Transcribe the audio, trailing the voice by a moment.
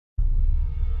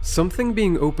Something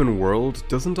being open world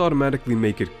doesn't automatically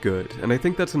make it good, and I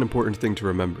think that's an important thing to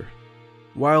remember.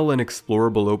 While an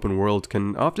explorable open world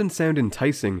can often sound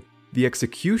enticing, the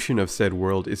execution of said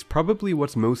world is probably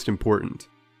what's most important.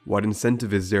 What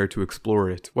incentive is there to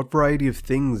explore it? What variety of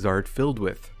things are it filled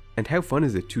with? And how fun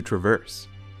is it to traverse?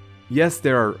 Yes,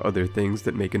 there are other things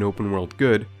that make an open world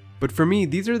good, but for me,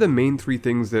 these are the main three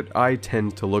things that I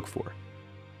tend to look for.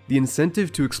 The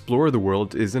incentive to explore the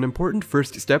world is an important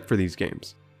first step for these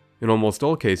games. In almost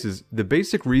all cases, the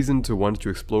basic reason to want to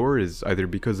explore is either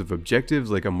because of objectives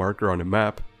like a marker on a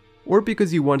map, or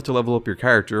because you want to level up your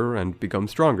character and become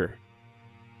stronger.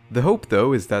 The hope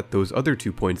though is that those other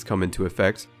 2 points come into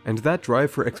effect, and that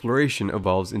drive for exploration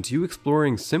evolves into you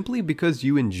exploring simply because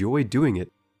you enjoy doing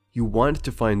it. You want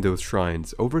to find those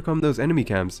shrines, overcome those enemy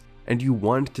camps, and you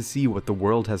want to see what the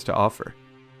world has to offer.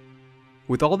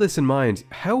 With all this in mind,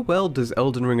 how well does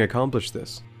Elden Ring accomplish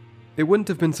this? It wouldn't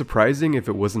have been surprising if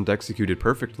it wasn't executed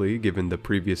perfectly, given the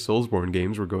previous Soulsbourne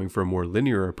games were going for a more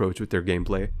linear approach with their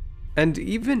gameplay. And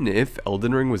even if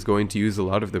Elden Ring was going to use a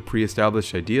lot of the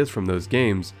pre-established ideas from those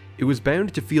games, it was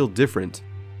bound to feel different.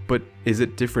 But is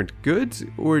it different good,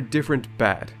 or different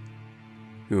bad?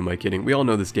 Who am I kidding? We all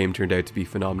know this game turned out to be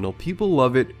phenomenal. People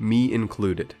love it, me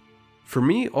included. For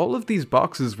me, all of these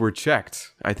boxes were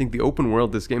checked. I think the open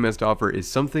world this game has to offer is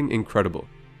something incredible.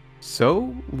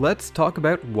 So, let's talk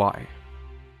about why.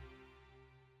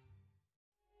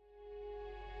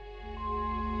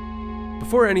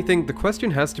 Before anything, the question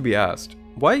has to be asked,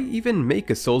 why even make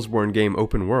a Soulsbourne game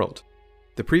open world?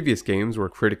 The previous games were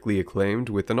critically acclaimed,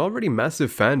 with an already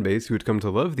massive fanbase who had come to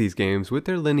love these games, with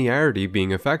their linearity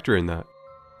being a factor in that.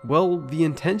 Well, the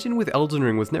intention with Elden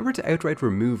Ring was never to outright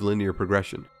remove linear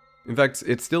progression. In fact,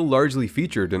 it's still largely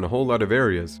featured in a whole lot of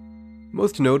areas.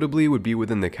 Most notably would be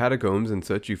within the catacombs and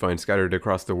such you find scattered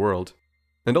across the world,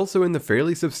 and also in the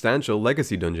fairly substantial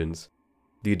legacy dungeons.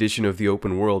 The addition of the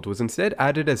open world was instead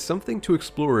added as something to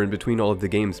explore in between all of the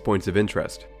game's points of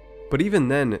interest. But even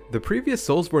then, the previous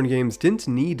Soulsbourne games didn't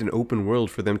need an open world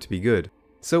for them to be good,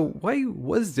 so why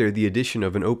was there the addition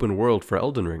of an open world for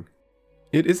Elden Ring?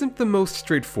 It isn't the most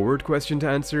straightforward question to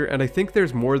answer, and I think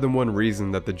there's more than one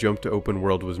reason that the jump to open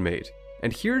world was made,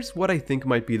 and here's what I think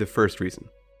might be the first reason.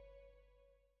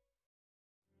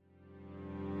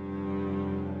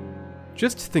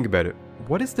 Just think about it,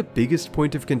 what is the biggest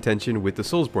point of contention with the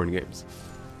Soulsbourne games?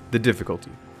 The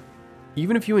difficulty.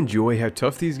 Even if you enjoy how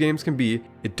tough these games can be,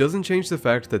 it doesn't change the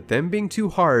fact that them being too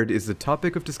hard is the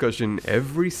topic of discussion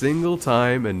every single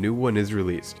time a new one is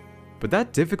released. But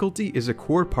that difficulty is a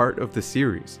core part of the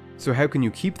series, so how can you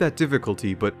keep that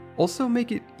difficulty but also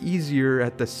make it easier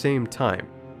at the same time?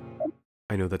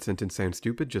 I know that sentence sounds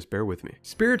stupid, just bear with me.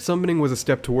 Spirit summoning was a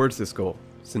step towards this goal,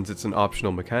 since it's an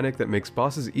optional mechanic that makes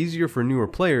bosses easier for newer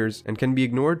players and can be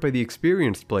ignored by the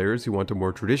experienced players who want a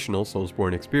more traditional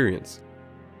Soulsbourne experience.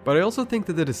 But I also think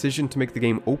that the decision to make the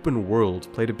game open world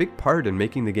played a big part in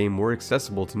making the game more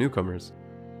accessible to newcomers.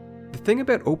 The thing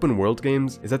about open world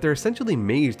games is that they're essentially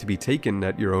made to be taken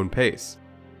at your own pace.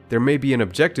 There may be an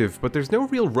objective, but there's no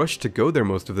real rush to go there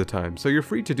most of the time, so you're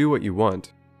free to do what you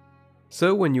want.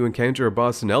 So when you encounter a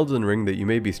boss in Elden Ring that you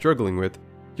may be struggling with,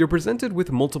 you're presented with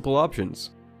multiple options.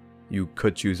 You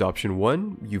could choose option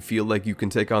 1, you feel like you can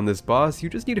take on this boss, you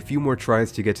just need a few more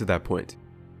tries to get to that point.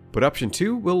 But option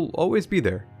 2 will always be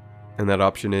there. And that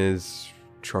option is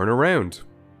turn around,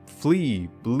 flee,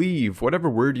 leave, whatever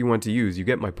word you want to use, you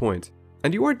get my point.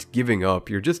 And you aren't giving up,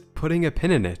 you're just putting a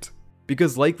pin in it.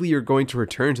 Because likely you're going to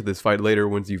return to this fight later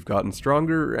once you've gotten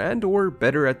stronger and or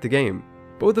better at the game.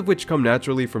 Both of which come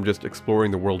naturally from just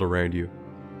exploring the world around you.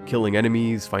 Killing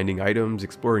enemies, finding items,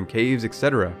 exploring caves,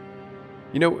 etc.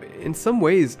 You know, in some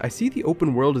ways, I see the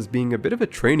open world as being a bit of a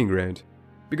training ground.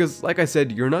 Because, like I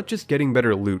said, you're not just getting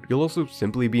better loot, you'll also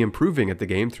simply be improving at the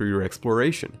game through your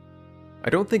exploration. I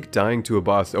don't think dying to a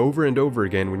boss over and over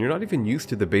again when you're not even used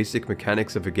to the basic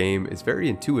mechanics of a game is very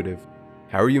intuitive.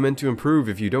 How are you meant to improve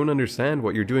if you don't understand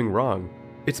what you're doing wrong?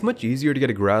 It's much easier to get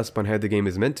a grasp on how the game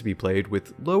is meant to be played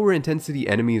with lower intensity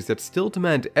enemies that still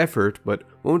demand effort but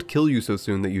won't kill you so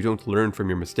soon that you don't learn from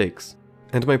your mistakes.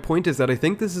 And my point is that I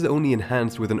think this is only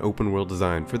enhanced with an open world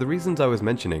design for the reasons I was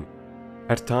mentioning.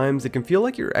 At times, it can feel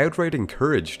like you're outright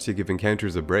encouraged to give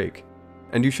encounters a break.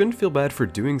 And you shouldn't feel bad for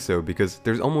doing so because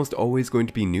there's almost always going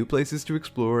to be new places to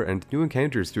explore and new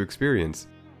encounters to experience.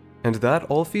 And that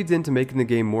all feeds into making the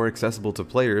game more accessible to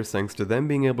players thanks to them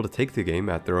being able to take the game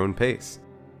at their own pace.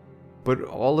 But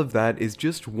all of that is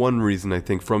just one reason I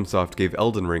think Fromsoft gave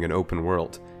Elden Ring an open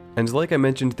world. And like I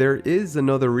mentioned, there is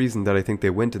another reason that I think they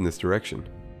went in this direction.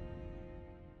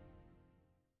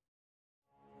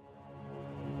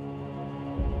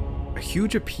 A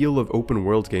huge appeal of open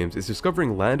world games is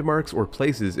discovering landmarks or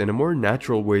places in a more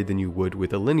natural way than you would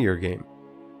with a linear game.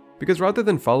 Because rather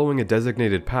than following a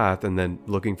designated path and then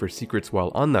looking for secrets while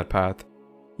on that path,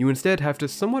 you instead have to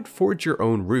somewhat forge your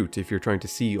own route if you're trying to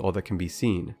see all that can be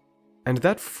seen. And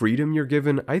that freedom you're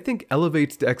given, I think,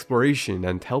 elevates the exploration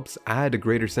and helps add a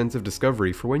greater sense of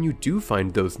discovery for when you do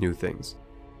find those new things.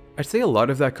 I'd say a lot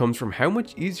of that comes from how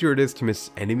much easier it is to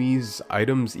miss enemies,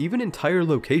 items, even entire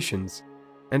locations.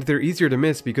 And they're easier to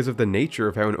miss because of the nature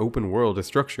of how an open world is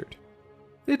structured.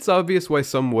 It's obvious why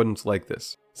some wouldn't like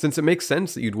this, since it makes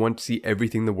sense that you'd want to see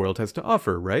everything the world has to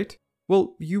offer, right?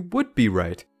 Well, you would be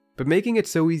right. But making it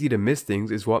so easy to miss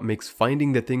things is what makes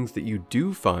finding the things that you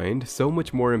do find so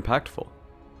much more impactful.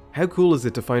 How cool is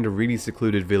it to find a really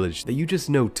secluded village that you just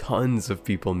know tons of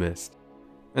people missed?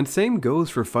 And same goes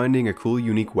for finding a cool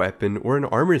unique weapon or an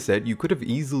armor set you could have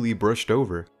easily brushed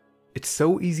over. It's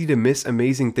so easy to miss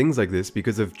amazing things like this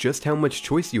because of just how much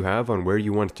choice you have on where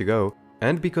you want to go,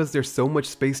 and because there's so much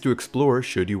space to explore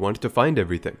should you want to find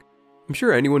everything. I'm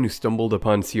sure anyone who stumbled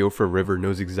upon Siofra River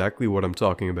knows exactly what I'm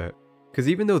talking about. Because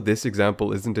even though this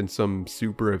example isn't in some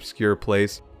super obscure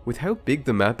place, with how big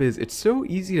the map is, it's so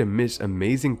easy to miss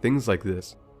amazing things like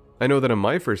this. I know that on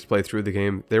my first playthrough of the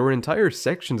game, there were entire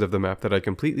sections of the map that I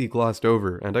completely glossed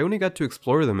over, and I only got to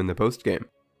explore them in the post-game.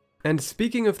 And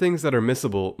speaking of things that are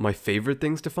missable, my favorite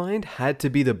things to find had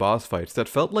to be the boss fights that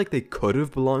felt like they could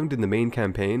have belonged in the main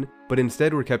campaign, but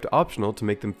instead were kept optional to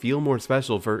make them feel more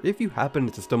special for if you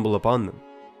happened to stumble upon them.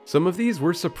 Some of these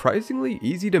were surprisingly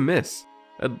easy to miss.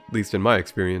 At least in my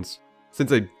experience,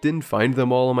 since I didn't find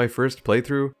them all on my first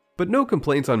playthrough, but no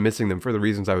complaints on missing them for the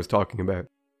reasons I was talking about.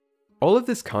 All of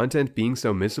this content being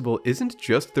so missable isn't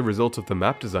just the result of the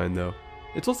map design though,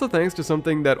 it's also thanks to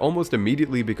something that almost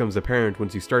immediately becomes apparent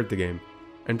once you start the game,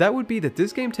 and that would be that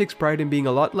this game takes pride in being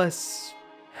a lot less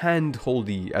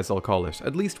hand-holdy, as I'll call it,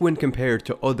 at least when compared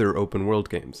to other open world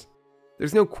games.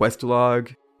 There's no quest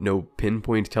log, no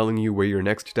pinpoint telling you where your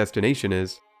next destination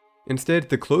is. Instead,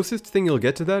 the closest thing you'll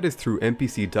get to that is through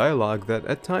NPC dialogue that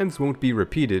at times won't be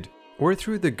repeated, or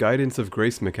through the guidance of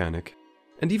grace mechanic.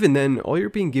 And even then, all you're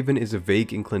being given is a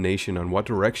vague inclination on what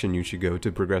direction you should go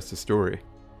to progress the story.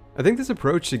 I think this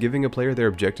approach to giving a player their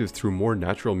objectives through more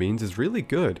natural means is really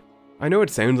good. I know it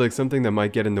sounds like something that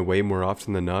might get in the way more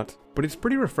often than not, but it's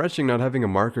pretty refreshing not having a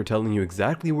marker telling you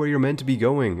exactly where you're meant to be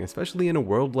going, especially in a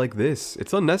world like this.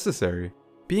 It's unnecessary.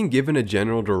 Being given a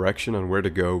general direction on where to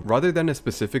go, rather than a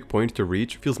specific point to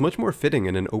reach, feels much more fitting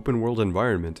in an open world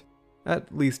environment.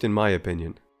 At least in my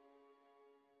opinion.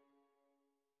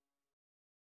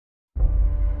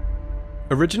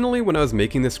 Originally, when I was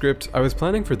making this script, I was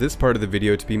planning for this part of the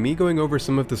video to be me going over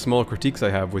some of the small critiques I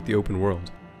have with the open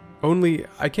world. Only,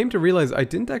 I came to realize I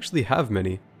didn't actually have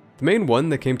many. The main one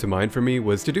that came to mind for me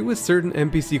was to do with certain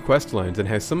NPC quest lines and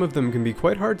how some of them can be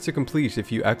quite hard to complete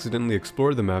if you accidentally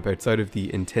explore the map outside of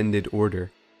the intended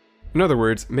order. In other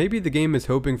words, maybe the game is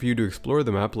hoping for you to explore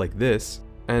the map like this,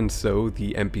 and so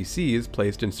the NPC is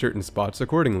placed in certain spots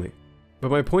accordingly. But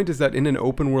my point is that in an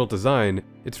open world design,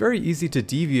 it's very easy to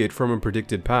deviate from a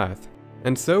predicted path.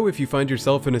 And so if you find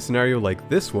yourself in a scenario like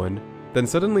this one, then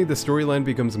suddenly the storyline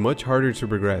becomes much harder to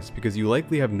progress because you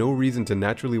likely have no reason to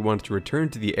naturally want to return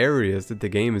to the areas that the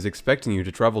game is expecting you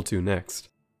to travel to next.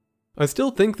 I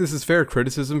still think this is fair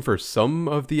criticism for some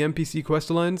of the NPC quest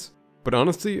lines, but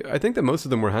honestly, I think that most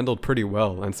of them were handled pretty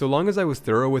well, and so long as I was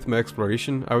thorough with my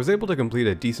exploration, I was able to complete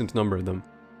a decent number of them.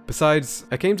 Besides,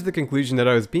 I came to the conclusion that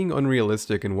I was being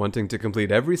unrealistic in wanting to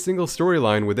complete every single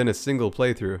storyline within a single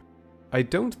playthrough. I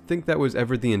don't think that was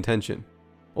ever the intention.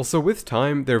 Also, with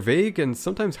time, their vague and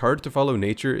sometimes hard to follow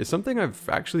nature is something I've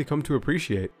actually come to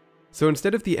appreciate. So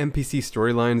instead of the NPC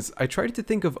storylines, I tried to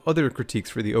think of other critiques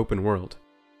for the open world.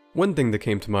 One thing that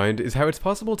came to mind is how it's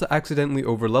possible to accidentally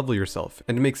overlevel yourself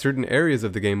and make certain areas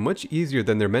of the game much easier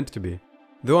than they're meant to be.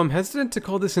 Though I'm hesitant to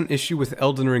call this an issue with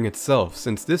Elden Ring itself,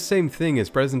 since this same thing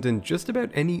is present in just about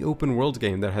any open world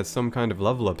game that has some kind of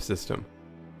level up system.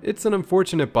 It's an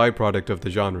unfortunate byproduct of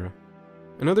the genre.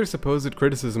 Another supposed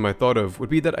criticism I thought of would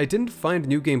be that I didn't find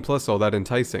New Game Plus all that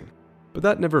enticing. But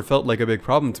that never felt like a big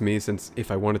problem to me since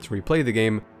if I wanted to replay the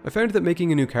game, I found that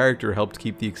making a new character helped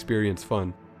keep the experience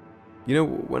fun. You know,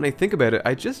 when I think about it,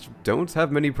 I just don't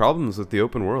have many problems with the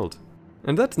open world.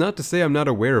 And that's not to say I'm not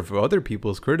aware of other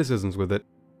people's criticisms with it.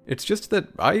 It's just that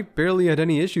I barely had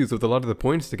any issues with a lot of the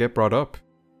points that get brought up.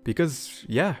 Because,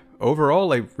 yeah,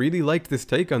 overall I really liked this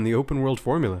take on the open world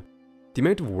formula. The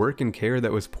amount of work and care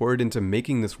that was poured into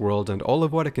making this world and all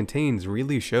of what it contains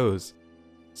really shows.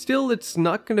 Still, it's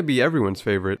not going to be everyone's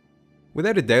favorite.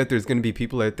 Without a doubt there's going to be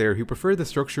people out there who prefer the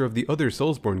structure of the other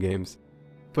Soulsbourne games.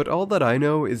 But all that I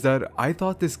know is that I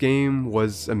thought this game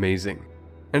was amazing,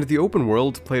 and the open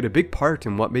world played a big part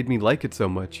in what made me like it so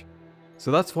much.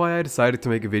 So that's why I decided to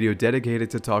make a video dedicated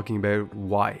to talking about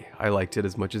why I liked it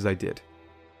as much as I did.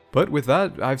 But with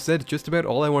that, I've said just about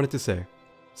all I wanted to say.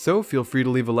 So feel free to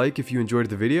leave a like if you enjoyed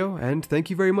the video, and thank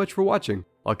you very much for watching.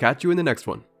 I'll catch you in the next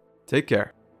one. Take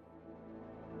care.